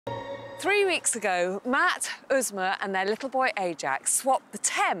3 weeks ago, Matt, Uzma and their little boy Ajax swapped the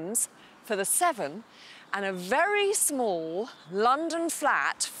Thames for the Severn and a very small London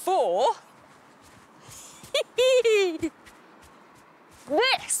flat for...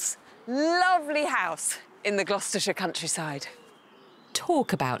 this lovely house in the Gloucestershire countryside.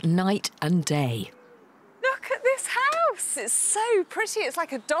 Talk about night and day. Look at this house. It's so pretty. It's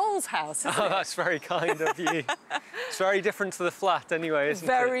like a doll's house, isn't it? That's very kind of you. It's very different to the flat anyway, isn't it?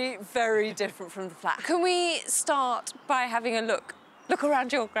 Very, very different from the flat. Can we start by having a look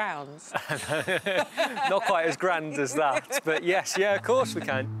around your grounds? Not quite as grand as that, but yes, yeah, of course we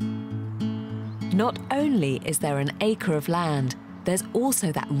can. Not only is there an acre of land, there's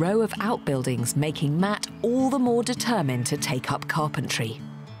also that row of outbuildings making Matt all the more determined to take up carpentry.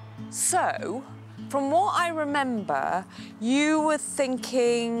 So, from what I remember, you were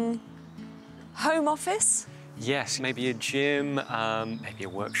thinking home office? Yes, maybe a gym, maybe a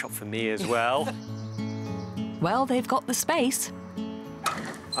workshop for me as well. Well, they've got the space.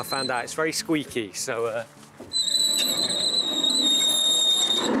 I found out it's very squeaky, so...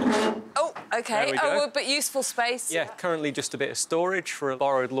 Oh, OK. Oh, but useful space. Yeah, currently just a bit of storage for a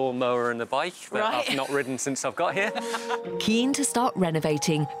borrowed lawnmower and a bike that I've not ridden since I've got here. Keen to start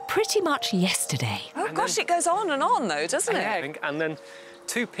renovating pretty much yesterday. Oh, gosh, it goes on and on, though, doesn't it? Yeah, and then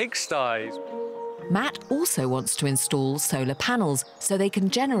 2 pigsties. Matt also wants to install solar panels so they can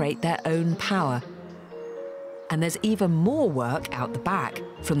generate their own power. And there's even more work out the back,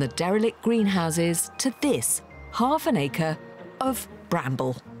 from the derelict greenhouses to this, half an acre of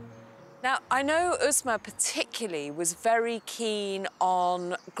bramble. Now, I know Uzma particularly was very keen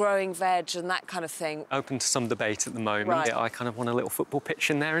on growing veg and that kind of thing. Open to some debate at the moment. Right. Yeah, I kind of want a little football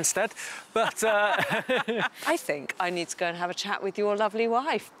pitch in there instead. But... I think I need to go and have a chat with your lovely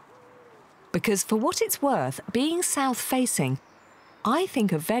wife. Because for what it's worth, being south-facing, I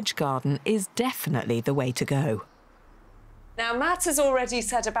think a veg garden is definitely the way to go. Now, Matt has already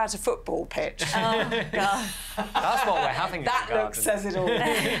said about a football pitch. Oh, God. That's what we're having in the garden. That look says it all.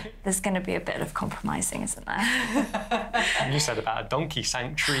 There's going to be a bit of compromising, isn't there? And you said about a donkey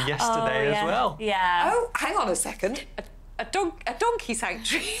sanctuary yesterday yeah. as well. Yeah. Oh, hang on a second. A donkey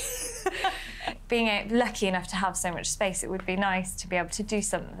sanctuary? Being lucky enough to have so much space, it would be nice to be able to do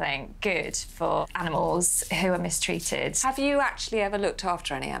something good for animals who are mistreated. Have you actually ever looked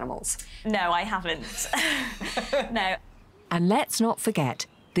after any animals? No, I haven't. No. And let's not forget,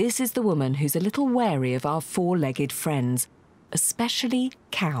 this is the woman who's a little wary of our four-legged friends, especially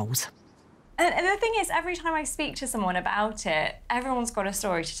cows. And the thing is, every time I speak to someone about it, everyone's got a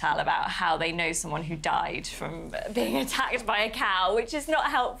story to tell about how they know someone who died from being attacked by a cow, which is not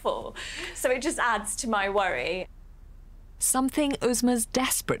helpful. So it just adds to my worry. Something Uzma's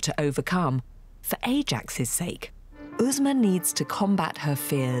desperate to overcome. For Ajax's sake, Uzma needs to combat her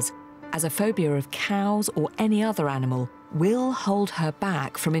fears, as a phobia of cows or any other animal will hold her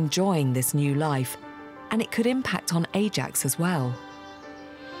back from enjoying this new life, and it could impact on Ajax as well.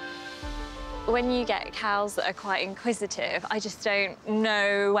 When you get cows that are quite inquisitive, I just don't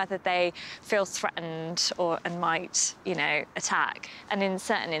know whether they feel threatened and might, you know, attack. And in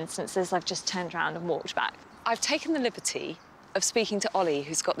certain instances, I've just turned around and walked back. I've taken the liberty of speaking to Ollie,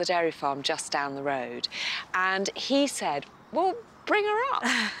 who's got the dairy farm just down the road, and he said, well, bring her up.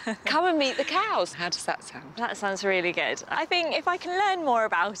 Come and meet the cows. How does that sound? That sounds really good. I think if I can learn more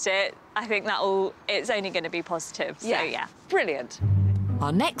about it, I think it's only going to be positive. So, yeah. Brilliant.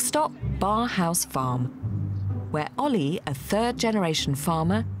 Our next stop, Bar House Farm, where Ollie, a third-generation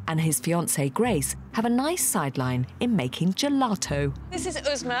farmer, and his fiancée Grace have a nice sideline in making gelato. This is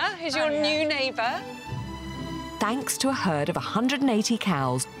Uzma, who's your new neighbour. Thanks to a herd of 180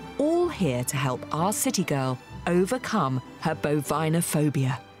 cows, all here to help our city girl overcome her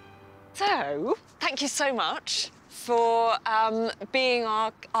bovinophobia. So, thank you so much for being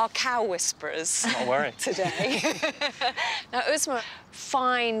our cow whisperers. Not worry. Today. Now, Uzma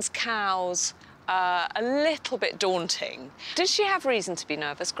finds cows a little bit daunting. Does she have reason to be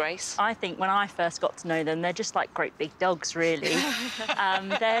nervous, Grace? I think when I first got to know them, they're just like great big dogs, really.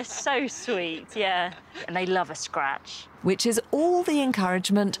 They're so sweet, yeah. And they love a scratch. Which is all the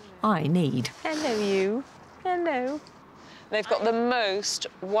encouragement I need. Hello, you. Hello. They've got the most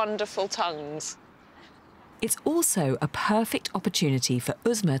wonderful tongues. It's also a perfect opportunity for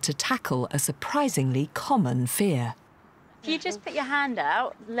Uzma to tackle a surprisingly common fear. If you just put your hand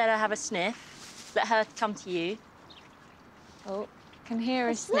out, let her have a sniff, let her come to you. Oh, can hear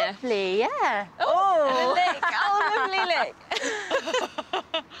a sniff. Lovely, yeah. Oh, lick. Oh, lovely lick.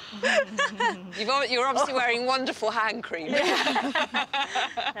 You're obviously wearing wondrul hand cream.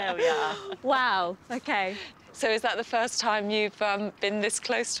 There we are. Wow, OK. So is that the first time you've been this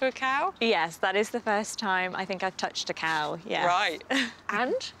close to a cow? Yes, that is the first time I think I've touched a cow, yes. Right.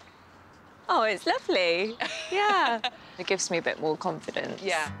 And? Oh, it's lovely. Yeah. It gives me a bit more confidence.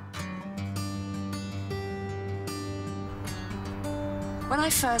 Yeah. When I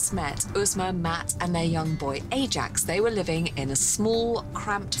first met Uzma, Matt and their young boy Ajax, they were living in a small,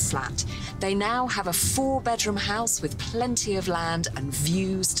 cramped flat. They now have a 4-bedroom house with plenty of land and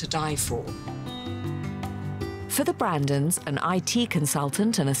views to die for. For the Brandons, an IT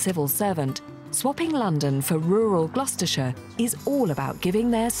consultant and a civil servant, swapping London for rural Gloucestershire is all about giving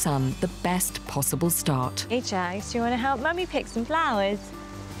their son the best possible start. Ajax, do you want to help Mummy pick some flowers?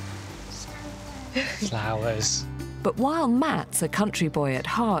 Flowers. But while Matt's a country boy at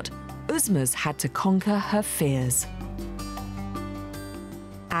heart, Uzma's had to conquer her fears.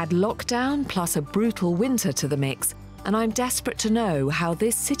 Add lockdown plus a brutal winter to the mix, and I'm desperate to know how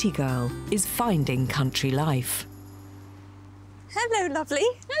this city girl is finding country life. Hello, lovely.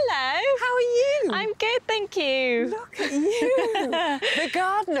 Hello. How are you? I'm good, thank you. Look at you, the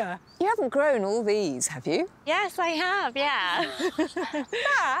gardener. You haven't grown all these, have you? Yes, I have, yeah.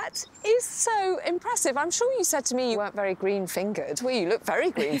 That is so impressive. I'm sure you said to me you weren't very green-fingered. Well, you look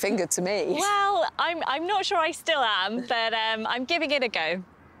very green-fingered to me. Well, I'm not sure I still am, but I'm giving it a go.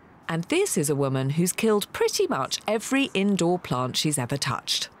 And this is a woman who's killed pretty much every indoor plant she's ever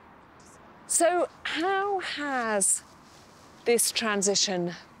touched. So how has this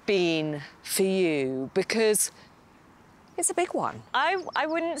transition been for you? Because it's a big one. I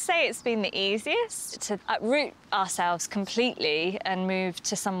wouldn't say it's been the easiest to uproot ourselves completely and move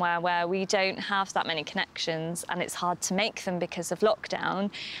to somewhere where we don't have that many connections and it's hard to make them because of lockdown.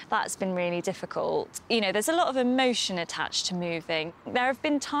 That's been really difficult. You know, there's a lot of emotion attached to moving. There have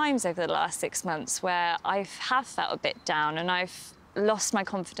been times over the last 6 months where I have felt a bit down and I've lost my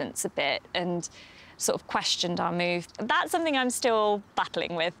confidence a bit and sort of questioned our move. That's something I'm still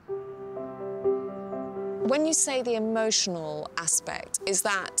battling with. When you say the emotional aspect, is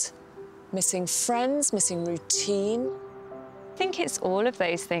that missing friends, missing routine? I think it's all of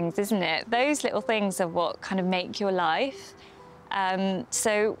those things, isn't it? Those little things are what kind of make your life.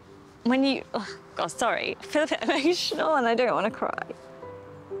 So when you... Oh, God, sorry. I feel a bit emotional and I don't want to cry.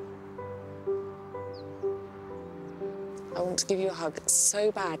 I want to give you a hug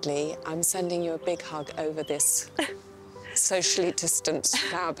so badly. I'm sending you a big hug over this socially distanced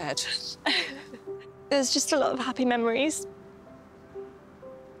flower bed. There's just a lot of happy memories.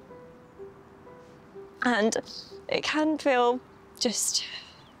 And it can feel just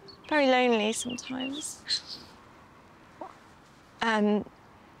very lonely sometimes. I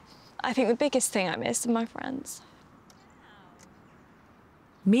think the biggest thing I miss are my friends.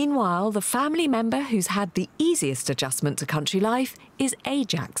 Meanwhile, the family member who's had the easiest adjustment to country life is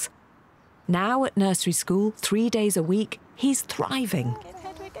Ajax. Now at nursery school 3 days a week, he's thriving.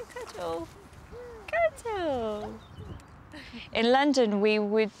 In London,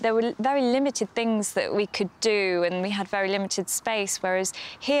 there were very limited things that we could do and we had very limited space, whereas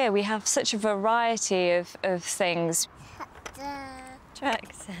here we have such a variety of things.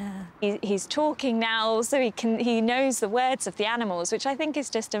 Tractor. He's talking now, so he knows the words of the animals, which I think is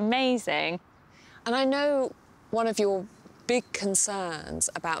just amazing. And I know one of your big concerns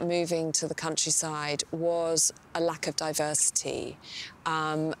about moving to the countryside was a lack of diversity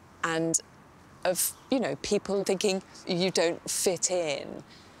and of, you know, people thinking you don't fit in.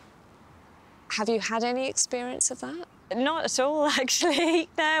 Have you had any experience of that? Not at all, actually.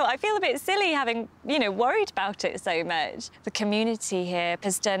 No, I feel a bit silly having, you know, worried about it so much. The community here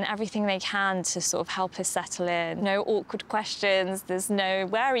has done everything they can to sort of help us settle in. No awkward questions. There's no,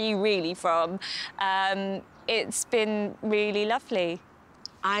 where are you really from? It's been really lovely.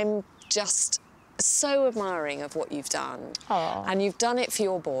 I'm just so admiring of what you've done. Aww. And you've done it for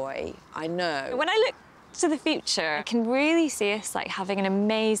your boy, I know. When I look to the future, I can really see us like having an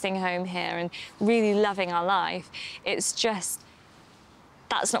amazing home here and really loving our life. It's just,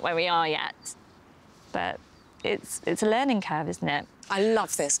 that's not where we are yet. But it's a learning curve, isn't it? I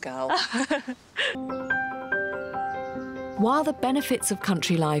love this girl. While the benefits of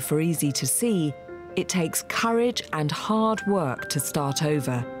country life are easy to see, it takes courage and hard work to start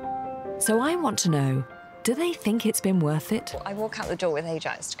over. So I want to know, do they think it's been worth it? I walk out the door with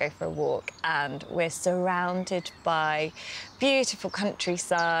Ajax to go for a walk and we're surrounded by beautiful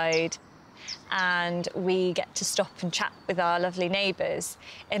countryside and we get to stop and chat with our lovely neighbours.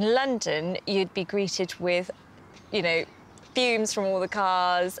 In London, you'd be greeted with, you know, fumes from all the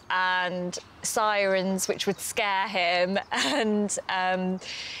cars and sirens, which would scare him, and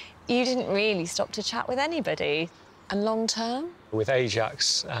you didn't really stop to chat with anybody. And long term? With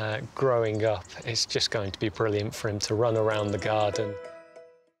Ajax growing up, it's just going to be brilliant for him to run around the garden.